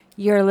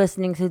You're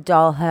listening to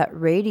Doll Hut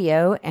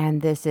Radio,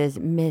 and this is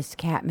Miss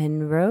Kat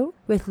Monroe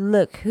with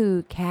Look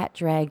Who Kat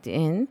Dragged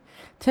In.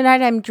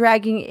 Tonight I'm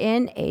dragging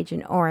in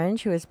Agent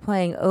Orange, who is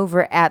playing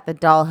over at the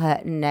Doll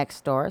Hut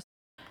next door.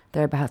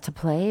 They're about to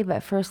play,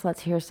 but first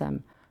let's hear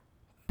some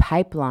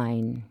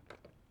Pipeline.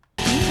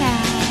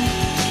 Yeah.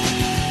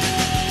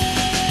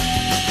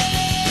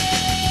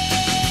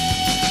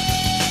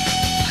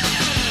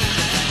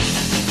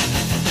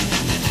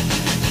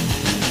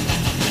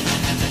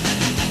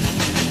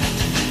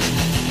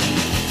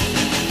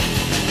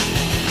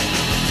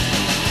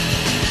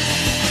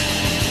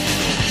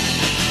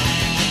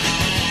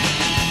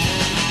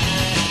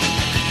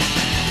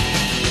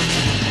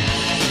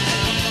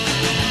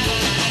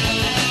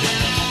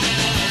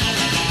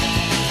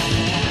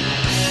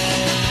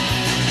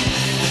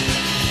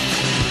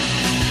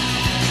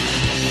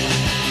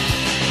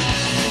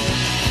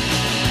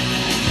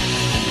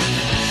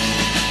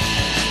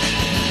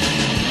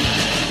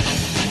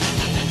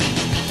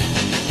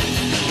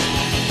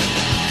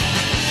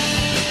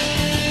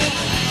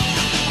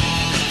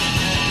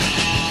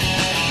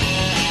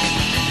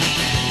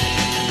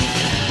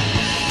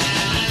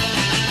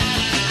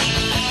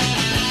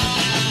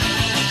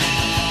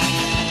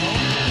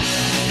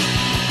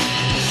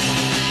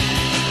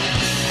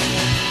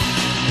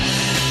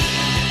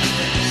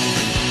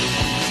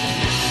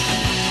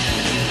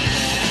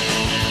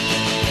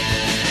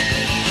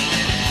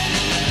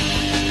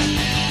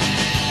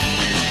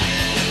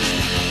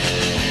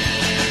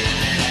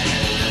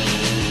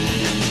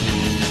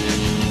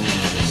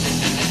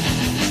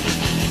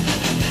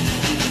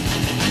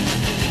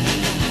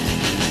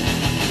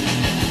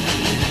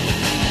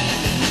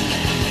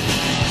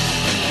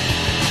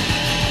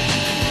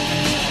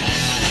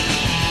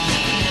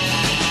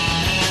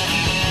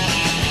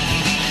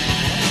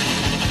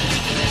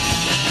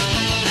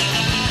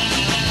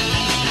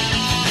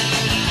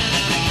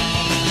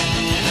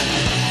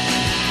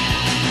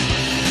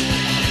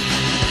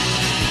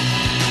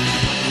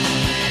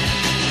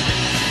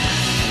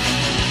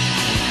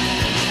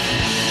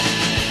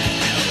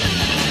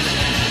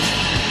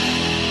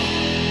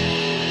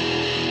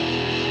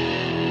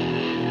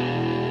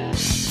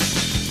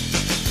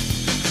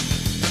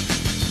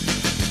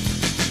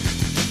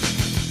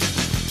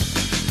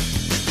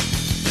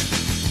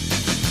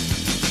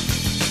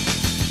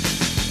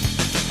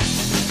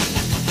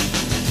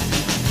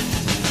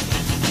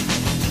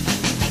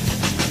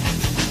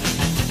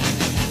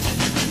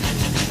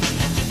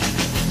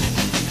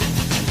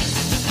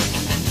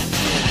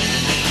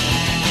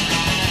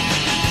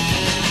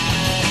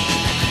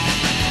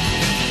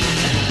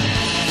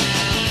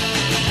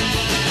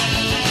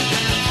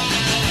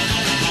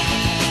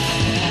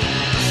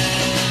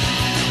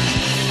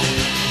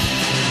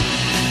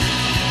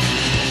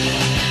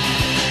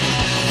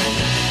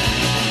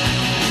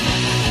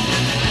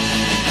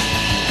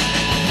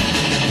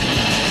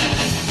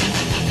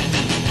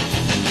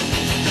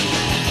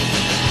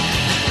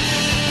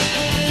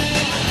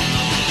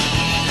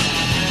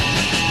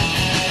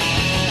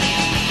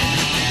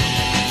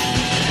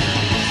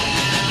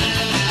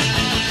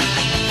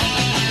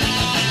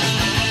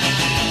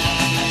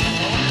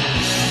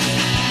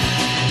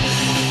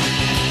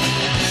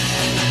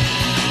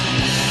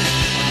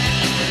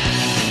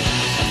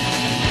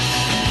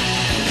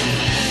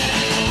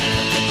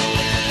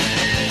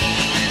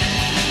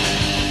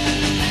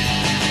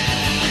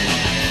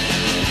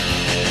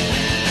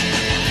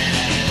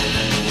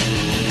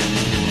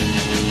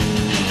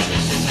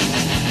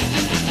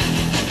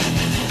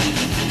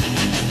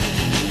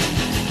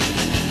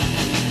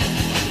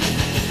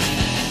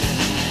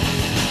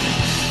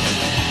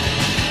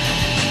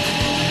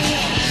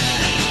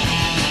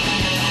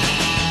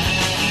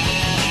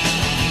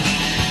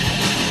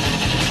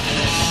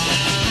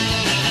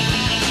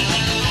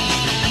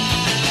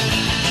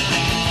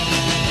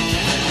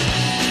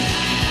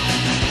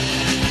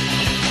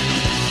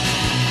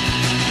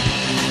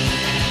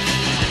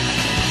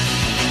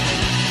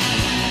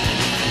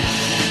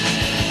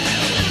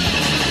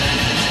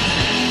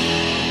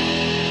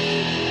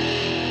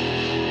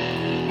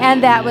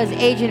 And that was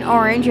Agent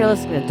Orange. You're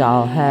listening to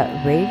Doll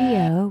Hut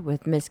Radio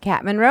with Miss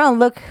Kat Monroe. And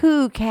look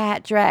who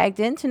Kat dragged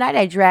in. Tonight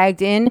I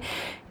dragged in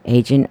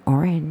Agent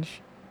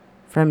Orange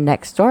from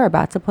next door,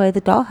 about to play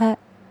the Doll Hut.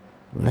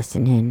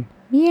 Listen in.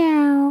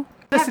 Meow.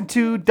 Listen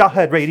to Doll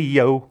Hut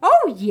Radio.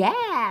 Oh,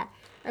 yeah.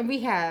 And we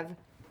have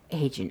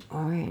Agent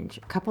Orange,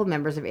 a couple of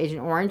members of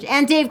Agent Orange,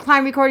 and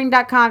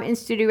DaveKleinRecording.com in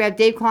studio. We have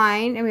Dave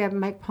Klein, and we have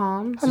Mike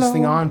Palm. Is this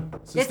thing on?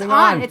 It's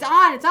on. It's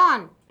on. It's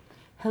on.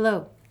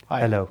 Hello.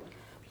 Hi. Hello.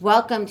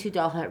 Welcome to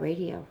Doll Hut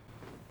Radio.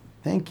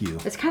 Thank you.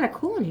 It's kind of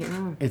cool in here.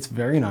 Huh? It's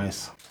very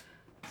nice.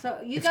 So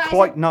you it's guys.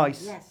 Quite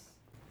nice. Yes.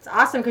 It's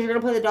awesome because you're going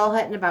to play the Doll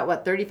Hut in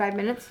about, 35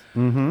 minutes?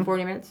 Mm-hmm.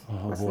 40 minutes?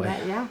 Oh, Less boy. than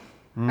that, yeah.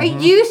 Mm-hmm. Are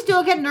you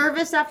still get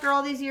nervous after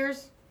all these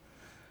years?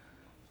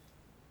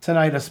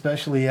 Tonight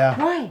especially, yeah.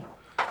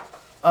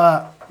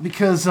 Why?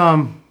 Because,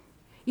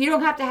 You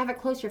don't have to have it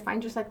close. You're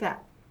fine just like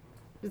that.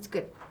 It's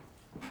good.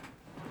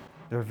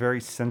 They're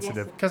very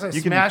sensitive. Because I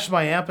You can- smashed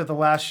my amp at the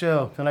last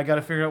show, and I got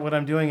to figure out what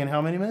I'm doing in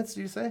how many minutes,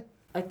 do you say?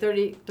 Like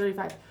 30,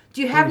 35.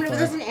 Do you have 35.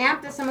 there's an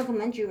amp that someone can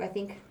lend you, I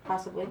think,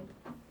 possibly.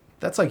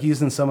 That's like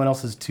using someone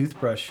else's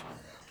toothbrush.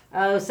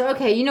 Oh, so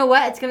okay, you know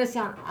what? It's going to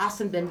sound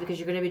awesome then because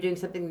you're going to be doing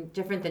something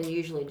different than you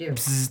usually do.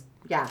 Bzzz,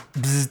 Yeah.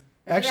 bzzz. It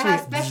Actually,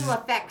 has special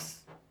effects.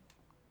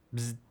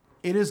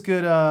 it is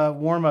good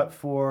warm-up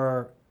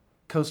for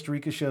Costa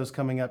Rica shows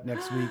coming up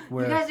next week.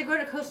 Where You guys are going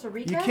to Costa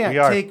Rica? you We can't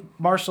are. take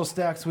Marshall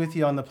stacks with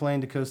you on the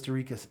plane to Costa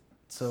Rica.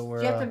 So we're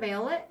Do you have to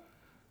mail it?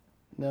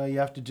 no, you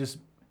have to just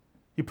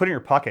You put it in your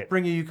pocket.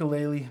 bring a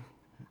ukulele.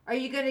 Are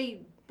you going to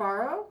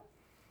borrow?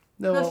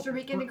 No, Costa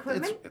Rican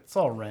equipment? It's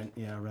all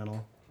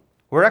rental.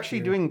 We're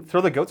actually doing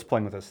Throw the Goats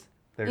playing with us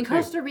there In too.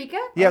 Costa Rica?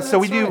 Yeah, Oh, so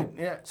we that's do. right,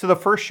 yeah. So the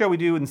first show we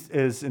do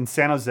is in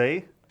San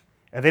Jose,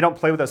 and they don't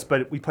play with us,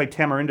 but we play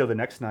Tamarindo the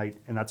next night,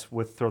 and that's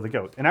with Throw the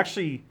Goat. And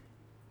actually,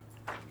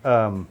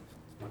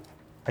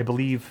 I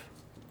believe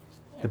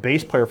the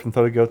bass player from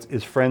Throw the Goats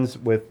is friends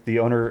with the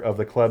owner of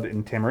the club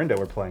in Tamarindo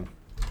we're playing.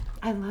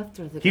 I love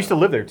Throw the He used to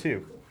live there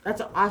too.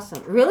 That's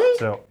awesome. Really?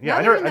 So, yeah, Now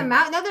I they're never- in the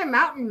mountain. Now they're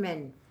mountain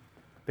men.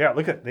 Yeah,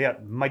 look at they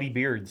got mighty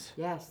beards,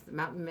 Yes, the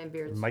mountain men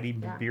beards. mighty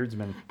Yeah.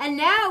 beardsmen. And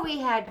now we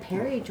had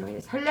Perry join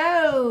us.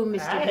 Hello, Mr.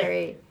 Hi.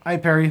 Perry. Hi,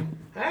 Perry.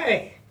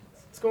 Hey,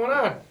 what's going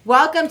on?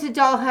 Welcome to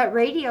Doll Hut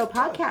Radio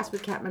podcast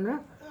with Kat Monroe.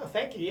 Oh,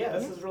 thank you. Yeah,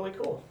 this is really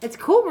cool. It's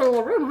cool, we're a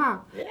little room, huh?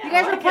 Yeah, You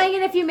guys I are like playing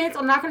in a few minutes.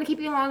 I'm not going to keep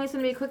you long. It's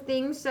going to be a quick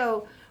thing.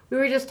 So we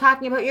were just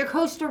talking about your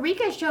Costa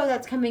Rica show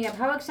that's coming up.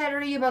 How excited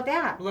are you about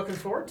that? Looking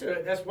forward to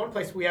it. That's one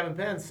place we haven't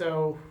been,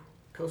 so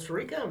Costa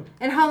Rica.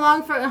 And how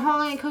long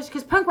in Costa?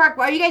 Because punk rock.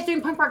 Are you guys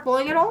doing punk rock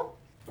bowling at all?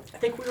 I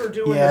think we were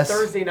doing Yes. the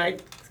Thursday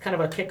night. It's kind of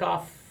a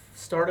kickoff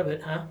start of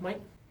it, huh, Mike?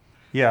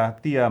 Yeah,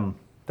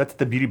 that's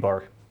the beauty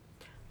bar.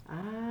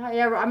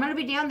 Yeah, I'm going to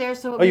be down there.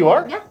 So Oh, you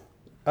are? Yeah.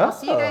 I'll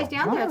see you guys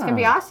down there. It's going to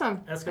be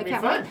awesome. That's gonna I be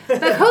can't fun.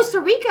 wait. But Costa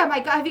Rica, my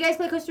God, have you guys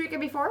played Costa Rica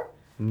before?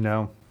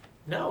 No.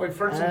 No, we've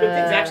heard some good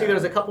things. Actually,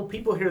 there's a couple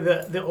people here.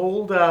 The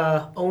old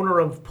owner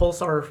of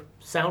Pulsar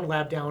Sound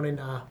Lab down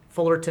in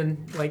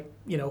Fullerton,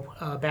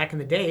 back in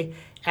the day,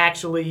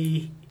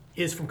 actually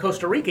is from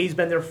Costa Rica. He's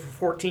been there for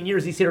 14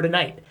 years. He's here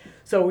tonight.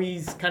 So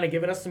he's kind of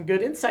given us some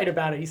good insight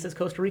about it. He says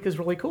Costa Rica is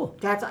really cool.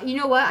 You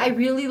know what? I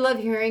really love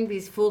hearing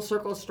these full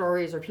circle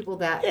stories or people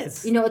that,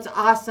 Yes. it's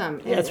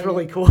awesome. Yeah, it's And-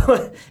 really cool.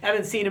 I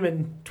haven't seen him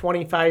in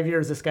 25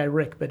 years, this guy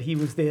Rick, but he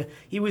was the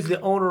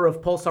owner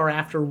of Pulsar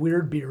after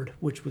Weird Beard,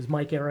 which was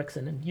Mike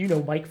Erickson, and you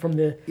know Mike from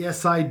the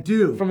Yes, I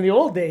do. from the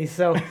old days.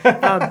 So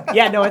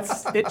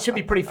it should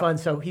be pretty fun.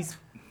 So he's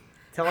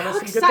telling us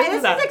some good things This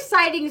about is it.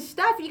 exciting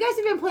stuff. You guys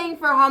have been playing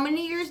for how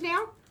many years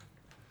now?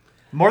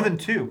 More than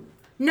 2.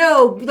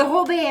 No, the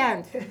whole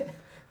band.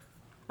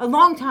 A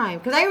long time.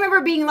 Because I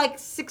remember being like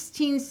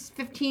 16,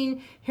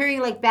 15,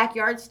 hearing like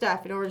backyard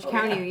stuff in Orange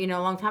County, a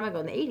long time ago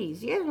in the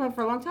 80s. You guys have been playing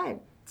for a long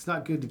time. It's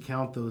not good to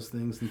count those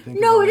things and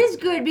think. No, about it is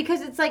good because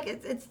it's like,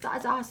 it's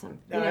awesome,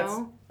 No, you it's-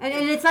 know? And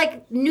it's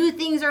like new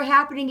things are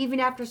happening even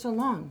after so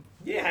long.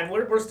 Yeah, and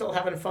we're still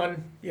having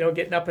fun,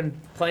 getting up and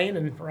playing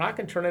and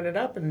rocking, turning it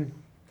up. And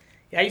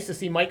yeah, I used to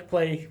see Mike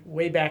play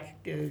way back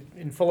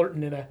in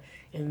Fullerton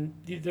in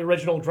the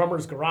original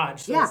drummer's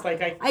garage. So Yeah, it's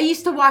like I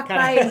used to walk kinda-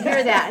 by and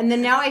hear that, and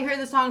then now I hear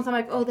the songs. I'm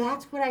like, oh,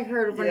 that's what I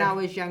heard when Yeah. I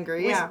was younger.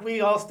 we, Yeah,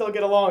 we all still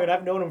get along, and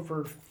I've known him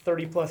for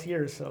 30 plus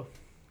years. So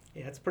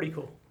yeah, it's pretty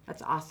cool.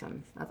 that's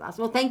awesome. That's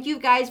awesome. Well, thank you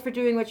guys for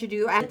doing what you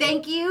do. And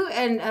thank you,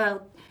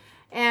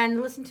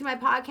 and listen to my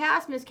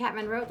podcast, Miss Kat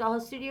Monroe,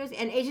 Dollhouse Studios,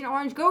 and Agent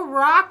Orange. Go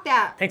rock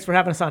that Thanks for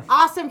having us on.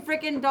 awesome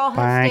freaking Dollhouse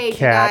Bye, stage,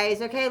 Kat. you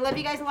guys. Okay, love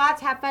you guys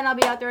lots. Have fun. I'll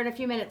be out there in a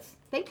few minutes.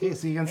 Thank you. Okay,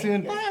 see you again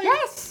soon.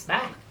 Yes.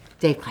 Bye.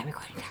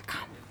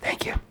 DaveClimbRecording.com.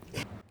 Thank you.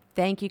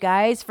 Thank you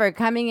guys for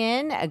coming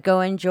in. Go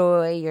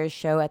enjoy your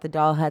show at the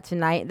Doll Hut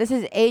tonight. This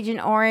is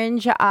Agent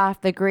Orange off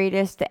the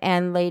greatest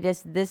and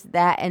latest This,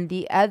 That, and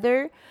the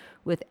Other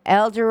with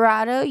El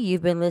Dorado.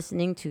 You've been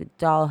listening to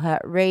Doll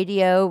Hut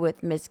Radio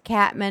with Miss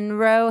Kat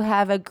Monroe.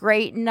 Have a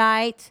great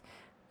night.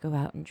 Go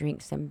out and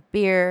drink some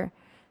beer.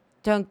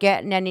 Don't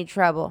get in any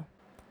trouble.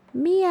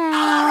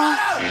 Meow.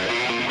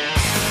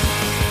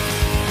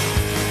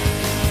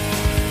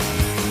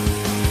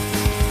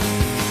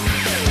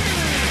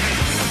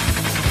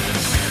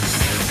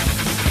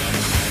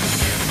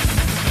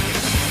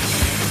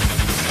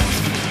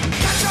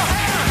 Cut your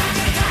hair,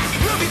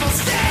 real people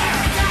stare.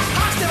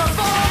 Hearts never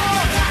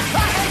fall.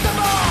 I hate them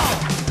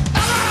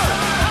all.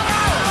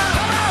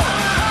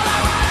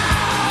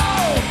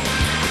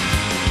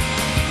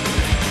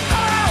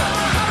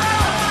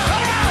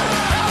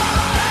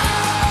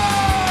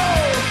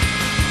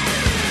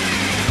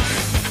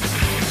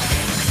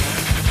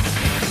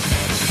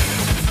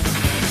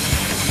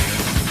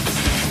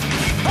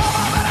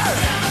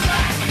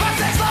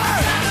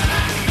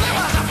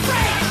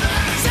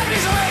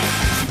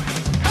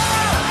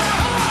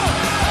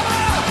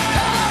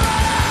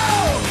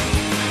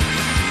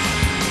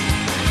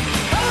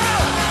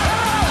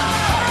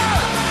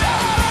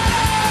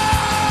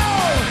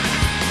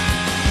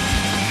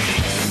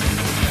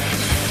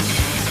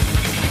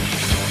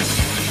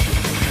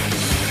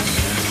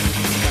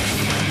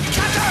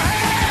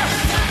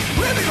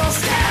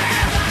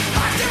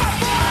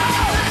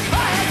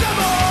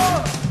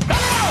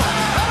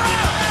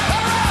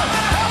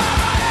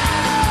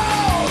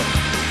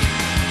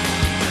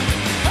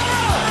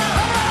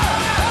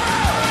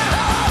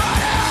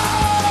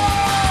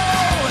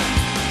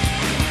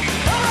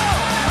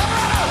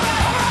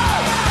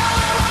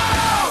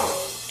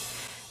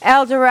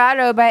 El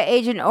Dorado by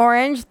Agent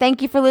Orange.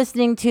 Thank you for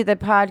listening to the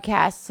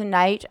podcast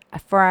tonight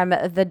from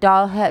the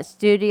Doll Hut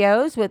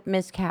Studios with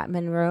Miss Kat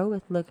Monroe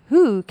with Look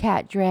Who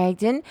Cat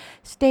Dragged In.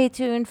 Stay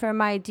tuned for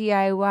my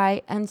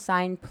DIY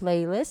unsigned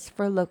playlist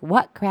for Look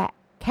What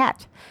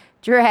Cat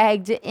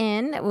Dragged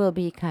In will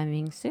be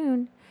coming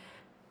soon.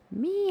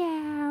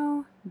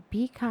 Meow.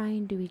 Be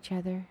kind to each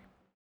other.